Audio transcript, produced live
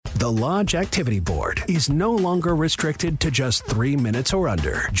The Lodge Activity Board is no longer restricted to just 3 minutes or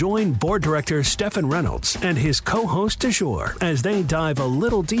under. Join Board Director Stephen Reynolds and his co-host du jour as they dive a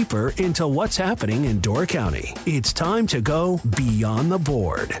little deeper into what's happening in Door County. It's time to go beyond the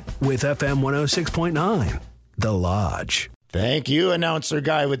board with FM 106.9, The Lodge. Thank you, announcer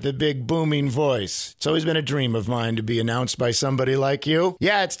guy with the big booming voice. It's always been a dream of mine to be announced by somebody like you.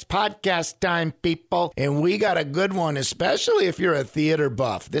 Yeah, it's podcast time, people, and we got a good one, especially if you're a theater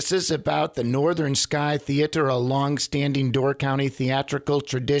buff. This is about the Northern Sky Theater, a long-standing Door County theatrical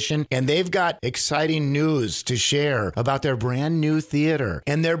tradition, and they've got exciting news to share about their brand new theater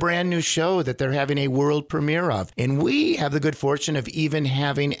and their brand new show that they're having a world premiere of. And we have the good fortune of even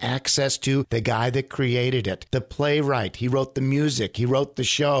having access to the guy that created it, the playwright. He wrote the music, he wrote the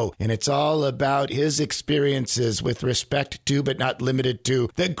show, and it's all about his experiences with respect to, but not limited to,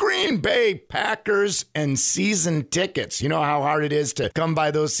 the Green Bay Packers and season tickets. You know how hard it is to come by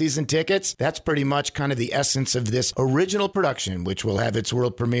those season tickets? That's pretty much kind of the essence of this original production, which will have its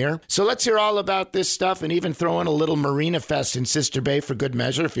world premiere. So let's hear all about this stuff and even throw in a little Marina Fest in Sister Bay for good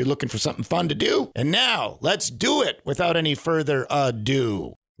measure if you're looking for something fun to do. And now, let's do it without any further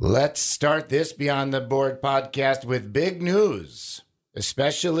ado. Let's start this Beyond the Board podcast with big news,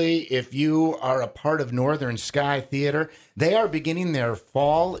 especially if you are a part of Northern Sky Theater. They are beginning their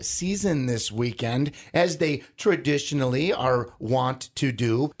fall season this weekend, as they traditionally are wont to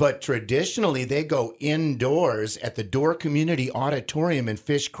do. But traditionally, they go indoors at the Door Community Auditorium in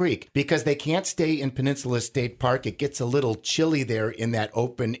Fish Creek because they can't stay in Peninsula State Park. It gets a little chilly there in that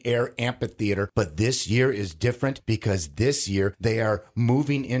open-air amphitheater. But this year is different because this year they are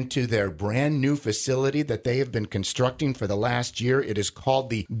moving into their brand new facility that they have been constructing for the last year. It is called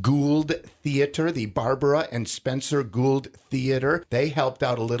the Gould Theater, the Barbara and Spencer Gould Theater. They helped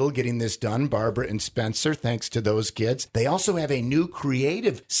out a little getting this done, Barbara and Spencer, thanks to those kids. They also have a new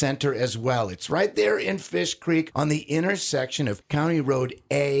creative center as well. It's right there in Fish Creek on the intersection of County Road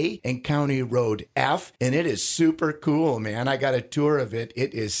A and County Road F, and it is super cool, man. I got a tour of it.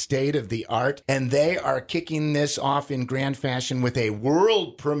 It is state of the art, and they are kicking this off in grand fashion with a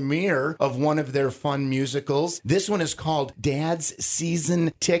world premiere of one of their fun musicals. This one is called Dad's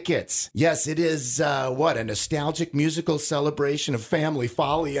Season Tickets. Yes, it is, a nostalgic musical celebration of family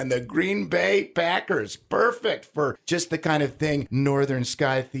folly and the Green Bay Packers. Perfect for just the kind of thing Northern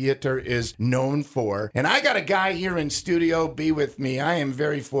Sky Theater is known for. And I got a guy here in Studio B with me. I am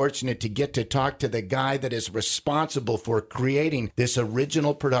very fortunate to get to talk to the guy that is responsible for creating this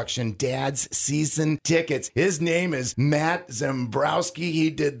original production, Dad's Season Tickets. His name is Matt Zembrowski. He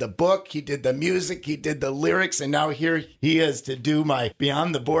did the book, he did the music, he did the lyrics, and now here he is to do my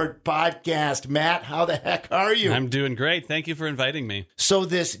Beyond the Board podcast. Matt, how the heck are you? I'm doing great. Thank you for inviting me. So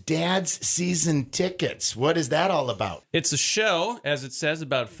this Dad's Season Tickets, what is that all about? It's a show, as it says,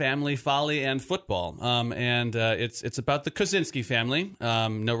 about family folly and football. It's about the Kosinski family.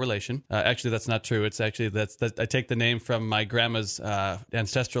 No relation. Actually, that's not true. It's actually, I take the name from my grandma's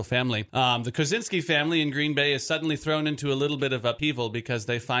ancestral family. The Kosinski family in Green Bay is suddenly thrown into a little bit of upheaval because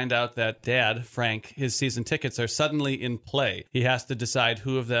they find out that Dad, Frank, his season tickets are suddenly in play. He has to decide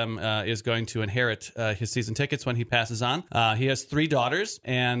who of them is going to inherit his season tickets when he passes on. He has 3 daughters,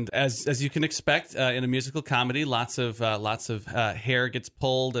 and as you can expect in a musical comedy, lots of hair gets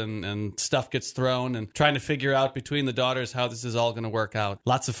pulled and stuff gets thrown, and trying to figure out between the daughters how this is all going to work out.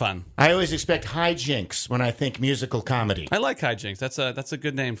 Lots of fun. I always expect hijinks when I think musical comedy. I like hijinks. That's a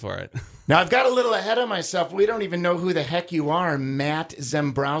good name for it. Now, I've got a little ahead of myself. We don't even know who the heck you are, Matt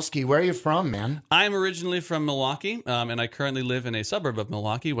Zembrowski. Where are you from, man? I'm originally from Milwaukee, and I currently live in a suburb of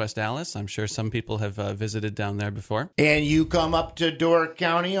Milwaukee, West Allis. I'm sure some people have visited down there before. And you come up to Door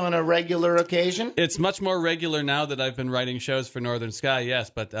County on a regular occasion? It's much more regular now that I've been writing shows for Northern Sky, yes,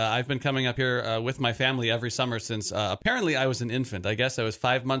 but I've been coming up here with my family every summer since apparently I was an infant. I guess I was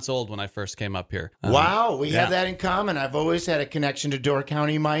 5 months old when I first came up here. Wow, we have that in common. I've always had a connection to Door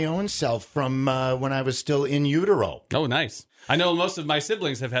County my own self from when I was still in utero. Oh, nice. I know most of my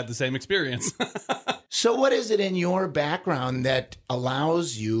siblings have had the same experience. So what is it in your background that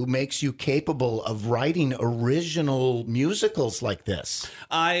makes you capable of writing original musicals like this?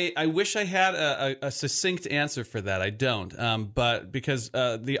 I wish I had a succinct answer for that. I don't. But because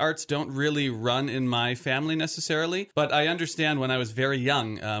the arts don't really run in my family necessarily. But I understand when I was very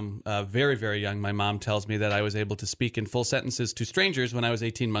young, very, very young, my mom tells me that I was able to speak in full sentences to strangers when I was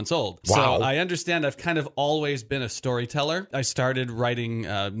 18 months old. Wow. So I understand I've kind of always been a storyteller. I started writing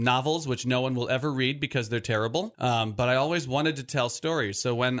novels, which no one will ever read because they're terrible, but I always wanted to tell stories.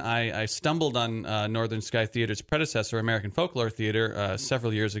 So when I stumbled on Northern Sky Theater's predecessor, American Folklore Theater,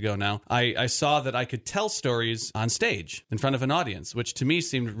 several years ago now, I saw that I could tell stories on stage in front of an audience, which to me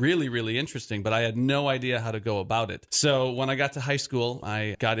seemed really, really interesting, but I had no idea how to go about it. So when I got to high school,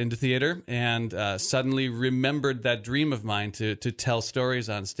 I got into theater and suddenly remembered that dream of mine to tell stories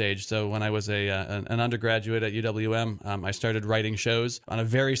on stage. So when I was an undergraduate at UWM, I started writing shows on a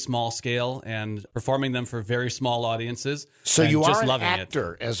very small scale and performing them for very small audiences. So you just are an loving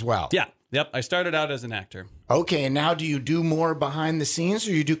actor as well. Yeah. Yep. I started out as an actor. Okay, and now do you do more behind the scenes,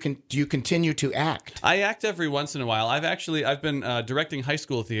 or do you continue to act? I act every once in a while. I've been directing high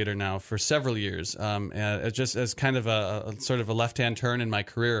school theater now for several years, just as kind of a sort of a left-hand turn in my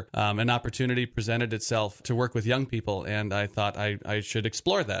career. An opportunity presented itself to work with young people, and I thought I should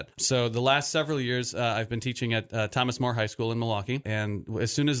explore that. So the last several years, I've been teaching at Thomas More High School in Milwaukee, and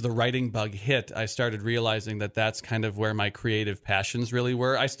as soon as the writing bug hit, I started realizing that that's kind of where my creative passions really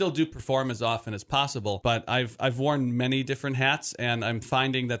were. I still do perform as often as possible, but I've worn many different hats, and I'm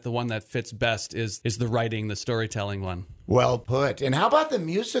finding that the one that fits best is the writing, the storytelling one. Well put. And how about the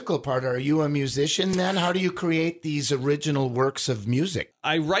musical part? Are you a musician then? How do you create these original works of music?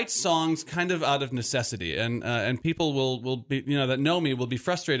 I write songs kind of out of necessity, and people will be, that know me will be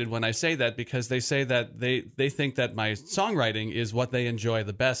frustrated when I say that, because they say that they think that my songwriting is what they enjoy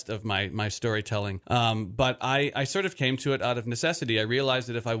the best of my storytelling. But I sort of came to it out of necessity. I realized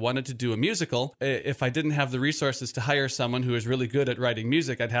that if I wanted to do a musical, if I didn't have the resources to hire someone who is really good at writing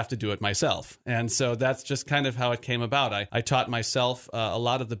music, I'd have to do it myself. And so that's just kind of how it came about. I taught myself a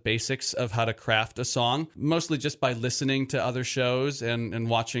lot of the basics of how to craft a song, mostly just by listening to other shows and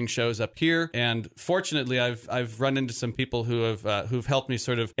watching shows up here. And fortunately, I've run into some people who've helped me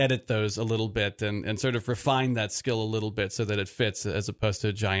sort of edit those a little bit and sort of refine that skill a little bit so that it fits, as opposed to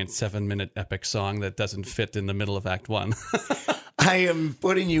a giant 7-minute epic song that doesn't fit in the middle of Act 1. I am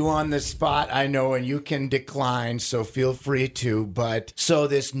putting you on the spot, I know, and you can decline, so feel free to. But so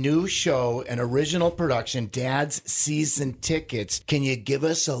this new show, an original production, Dad's Season Tickets, can you give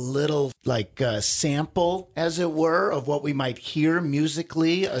us a little, sample, as it were, of what we might hear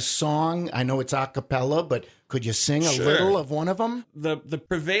musically, a song? I know it's a cappella, but could you sing a little of one of them? The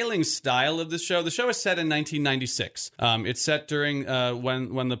prevailing style of the show is set in 1996. It's set during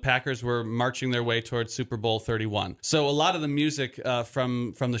when the Packers were marching their way towards Super Bowl 31. So a lot of the music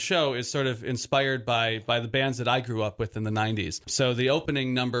from the show is sort of inspired by the bands that I grew up with in the 90s. So the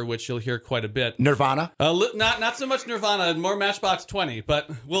opening number, which you'll hear quite a bit, Nirvana? Not so much Nirvana, more Matchbox 20, but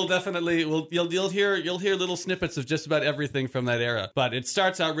you'll hear little snippets of just about everything from that era. But it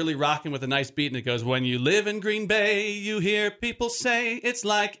starts out really rocking with a nice beat, and it goes, "When you live in Green Bay, you hear people say it's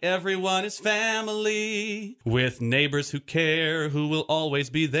like everyone is family, with neighbors who care, who will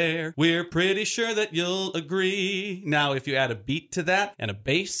always be there. We're pretty sure that you'll agree." Now, if you add a beat to that and a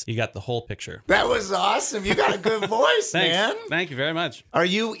bass, you got the whole picture. That was awesome. You got a good voice, man. Thank you very much. Are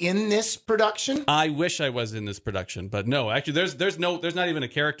you in this production? I wish I was in this production, but no. Actually, there's not even a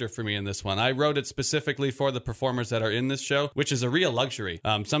character for me in this one. I wrote it specifically for the performers that are in this show, which is a real luxury.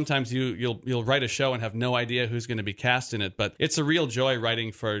 Sometimes you'll write a show and have no idea who's going to be cast in it, but it's a real joy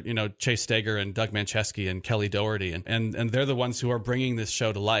writing for Chase Steger and Doug Mancheski and Kelly Doherty, and they're the ones who are bringing this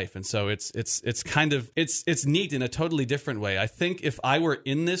show to life. And so it's neat in a totally different way. I think if I were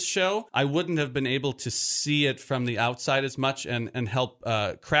in this show, I wouldn't have been able to see it from the outside as much and help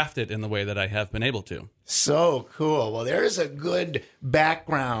craft it in the way that I have been able to. So cool. Well, there's a good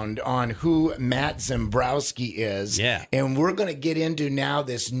background on who Matt Zembrowski is. Yeah. And we're going to get into now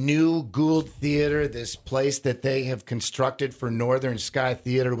this new Gould Theater, this place that they have constructed for Northern Sky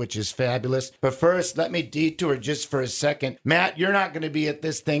Theater, which is fabulous. But first, let me detour just for a second. Matt, you're not going to be at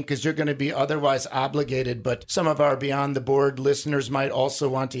this thing because you're going to be otherwise obligated, but some of our Beyond the Board listeners might also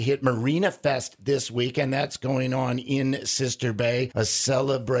want to hit Marina Fest this week, and that's going on in Sister Bay, a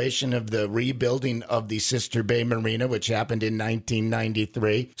celebration of the rebuilding of the Sister Bay Marina, which happened in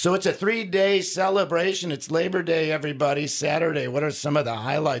 1993. So it's a 3-day celebration. It's Labor Day, everybody. Saturday. What are some of the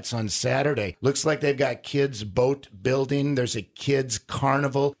highlights on Saturday? Looks like they've got kids boat building. There's a kids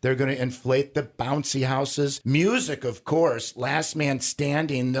carnival. They're going to inflate the bouncy houses. Music, of course. Last Man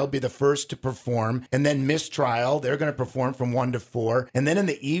Standing, they'll be the first to perform. And then Mistrial, they're going to perform from 1 to 4. And then in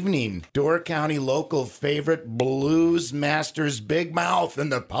the evening, Door County local favorite Blues Masters Big Mouth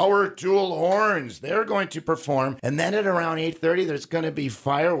and the Power Tool Horns. They're they're going to perform. And then at around 8:30, there's going to be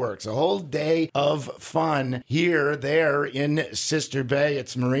fireworks, a whole day of fun here, there in Sister Bay.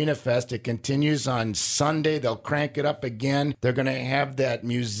 It's Marina Fest. It continues on Sunday. They'll crank it up again. They're going to have that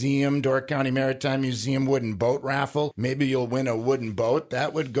museum, Door County Maritime Museum wooden boat raffle. Maybe you'll win a wooden boat.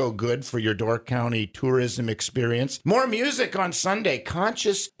 That would go good for your Door County tourism experience. More music on Sunday.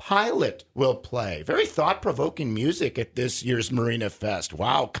 Conscious Pilot will play. Very thought-provoking music at this year's Marina Fest.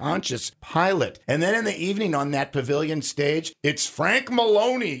 Wow, Conscious Pilot. And then in the evening on that pavilion stage, it's Frank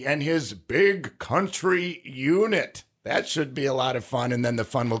Maloney and his Big Country Unit. That should be a lot of fun, and then the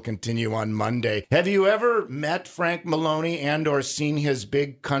fun will continue on Monday. Have you ever met Frank Maloney and or seen his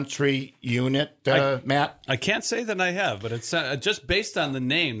Big Country Unit, Matt? I can't say that I have, but it's just based on the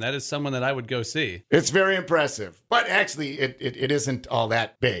name, that is someone that I would go see. It's very impressive, but actually it isn't all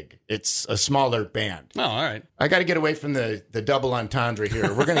that big. It's a smaller band. Oh, all right. I got to get away from the double entendre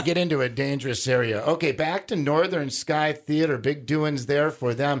here. We're going to get into a dangerous area. Okay, back to Northern Sky Theater. Big doings there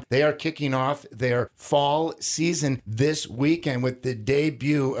for them. They are kicking off their fall season this weekend with the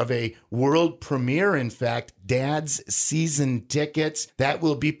debut of a world premiere, in fact, Dad's Season Tickets. That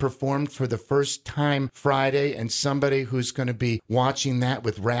will be performed for the first time Friday, and somebody who's going to be watching that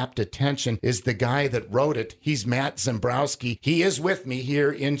with rapt attention is the guy that wrote it. He's Matt Zembrowski. He is with me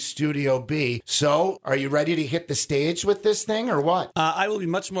here in Studio B. So, are you ready to hit the stage with this thing, or what? I will be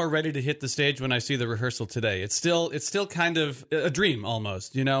much more ready to hit the stage when I see the rehearsal today. It's still kind of a dream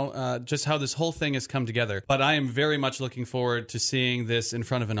almost, just how this whole thing has come together. But I am very much looking forward to seeing this in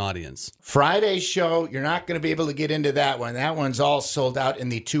front of an audience. Friday's show, you're not going to be able to get into that one. That one's all sold out in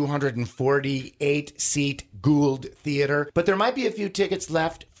the 248-seat Gould Theater. But there might be a few tickets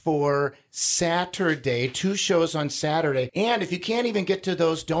left for Saturday, 2 shows on Saturday. And if you can't even get to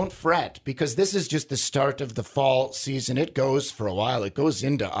those, don't fret, because this is just the start of the fall season. It goes for a while. It goes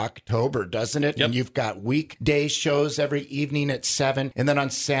into October, doesn't it? Yep. And you've got weekday shows every evening at 7. And then on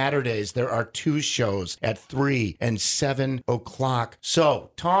Saturdays, there are 2 shows at 3 and 7 o'clock.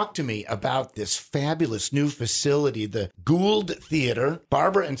 So talk to me about this fabulous new facility, the Gould Theater,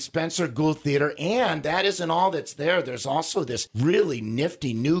 Barbara and Spencer Gould Theater. And that isn't all that's there. There's also this really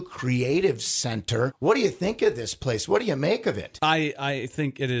nifty new creative center. What do you think of this place? What do you make of it? I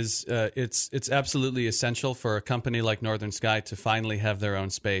think it is it's absolutely essential for a company like Northern Sky to finally have their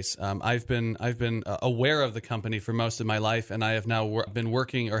own space. I've been aware of the company for most of my life, and I have now been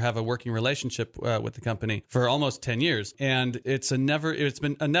working or have a working relationship with the company for almost 10 years. And it's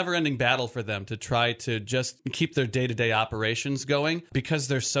been a never-ending battle for them to try to just keep their day-to-day operations going because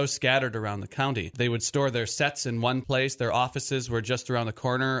they're so scattered around the county. They would store their sets in one place. Their offices were just around the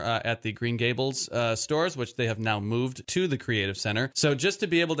corner at the Green Gables stores, which they have now moved to the Creative Center. So just to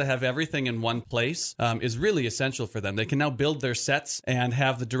be able to have everything in one place is really essential for them. They can now build their sets and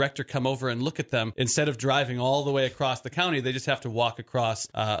have the director come over and look at them. Instead of driving all the way across the county, they just have to walk across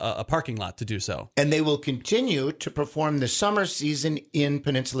a parking lot to do so. And they will continue to perform the summer season in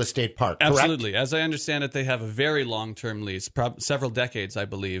Peninsula State Park, correct? Absolutely. As I understand it, they have a very long-term lease, several decades, I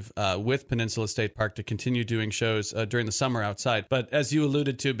believe, with Peninsula State Park to continue doing shows during the summer outside. But as you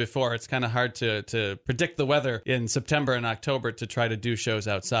alluded to before, it's kind of hard to predict the weather in September and October to try to do shows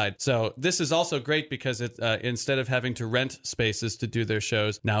outside. So this is also great because it instead of having to rent spaces to do their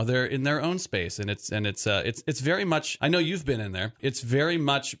shows, now they're in their own space, and it's very much. I know you've been in there. It's very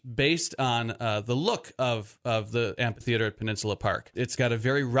much based on the look of the amphitheater at Peninsula Park. It's got a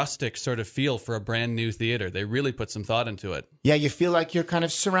very rustic sort of feel for a brand new theater. They really put some thought into it. Yeah, you feel like you're kind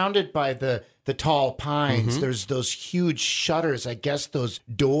of surrounded by the tall pines. Mm-hmm. There's those huge shutters, I guess those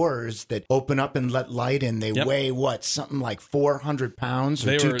doors that open up and let light in. They weigh, something like 400 pounds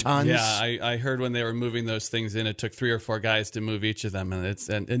or 2 tons? Yeah, I heard when they were moving those things in, it took 3 or 4 guys to move each of them.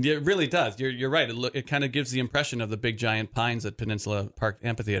 And it really does. You're right. It kind of gives the impression of the big giant pines at Peninsula Park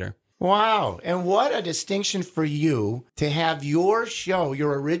Amphitheater. Wow. And what a distinction for you to have your show,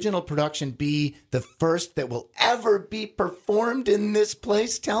 your original production, be the first that will ever be performed in this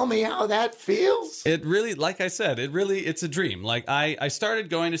place. Tell me how that feels. It really, like I said, it's a dream. Like I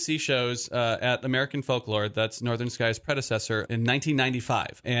started going to see shows at American Folklore, that's Northern Sky's predecessor, in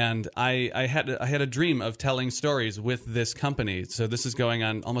 1995. And I had a dream of telling stories with this company. So this is going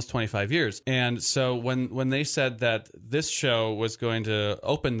on almost 25 years. And so when they said that this show was going to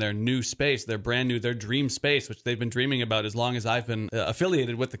open their new space, their dream space, which they've been dreaming about as long as I've been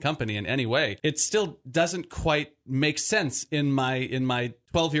affiliated with the company in any way, it still doesn't quite make sense in my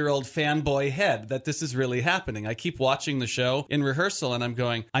 12-year-old fanboy head that this is really happening. I keep watching the show in rehearsal and I'm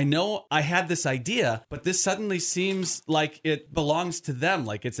going, I know I had this idea, but this suddenly seems like it belongs to them.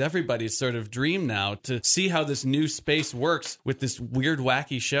 Like it's everybody's sort of dream now to see how this new space works with this weird,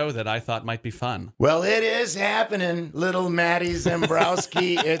 wacky show that I thought might be fun. Well, it is happening, little Maddie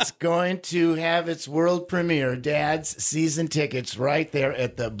Zembrowski. It's going to have its world premiere. Dad's season tickets right there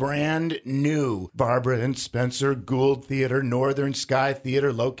at the brand new Barbara and Spencer Gould Theater, Northern Sky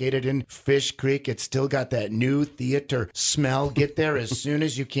Theater, located in Fish Creek. It's still got that new theater smell. Get there as soon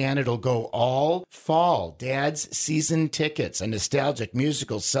as you can. It'll go all fall. Dad's season tickets, a nostalgic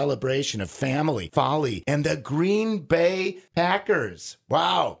musical celebration of family, folly, and the Green Bay Packers.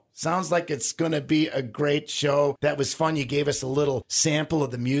 Wow. Sounds like it's going to be a great show. That was fun. You gave us a little sample of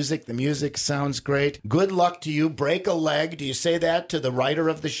the music. The music sounds great. Good luck to you. Break a leg. Do you say that to the writer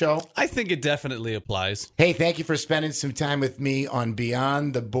of the show? I think it definitely applies. Hey, thank you for spending some time with me on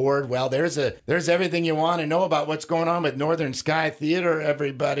Beyond the Board. Well, there's everything you want to know about what's going on with Northern Sky Theater,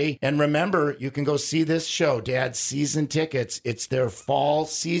 everybody. And remember, you can go see this show, Dad's season tickets. It's their fall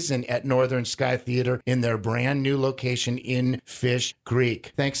season at Northern Sky Theater in their brand new location in Fish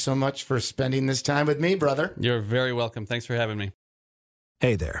Creek. Thanks so much for spending this time with me, brother. You're very welcome. Thanks for having me.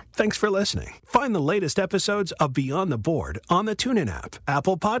 Hey there. Thanks for listening. Find the latest episodes of Beyond the Board on the TuneIn app,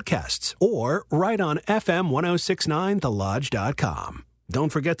 Apple Podcasts, or right on FM 1069thelodge.com.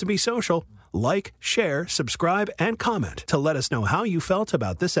 Don't forget to be social. Like, share, subscribe, and comment to let us know how you felt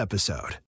about this episode.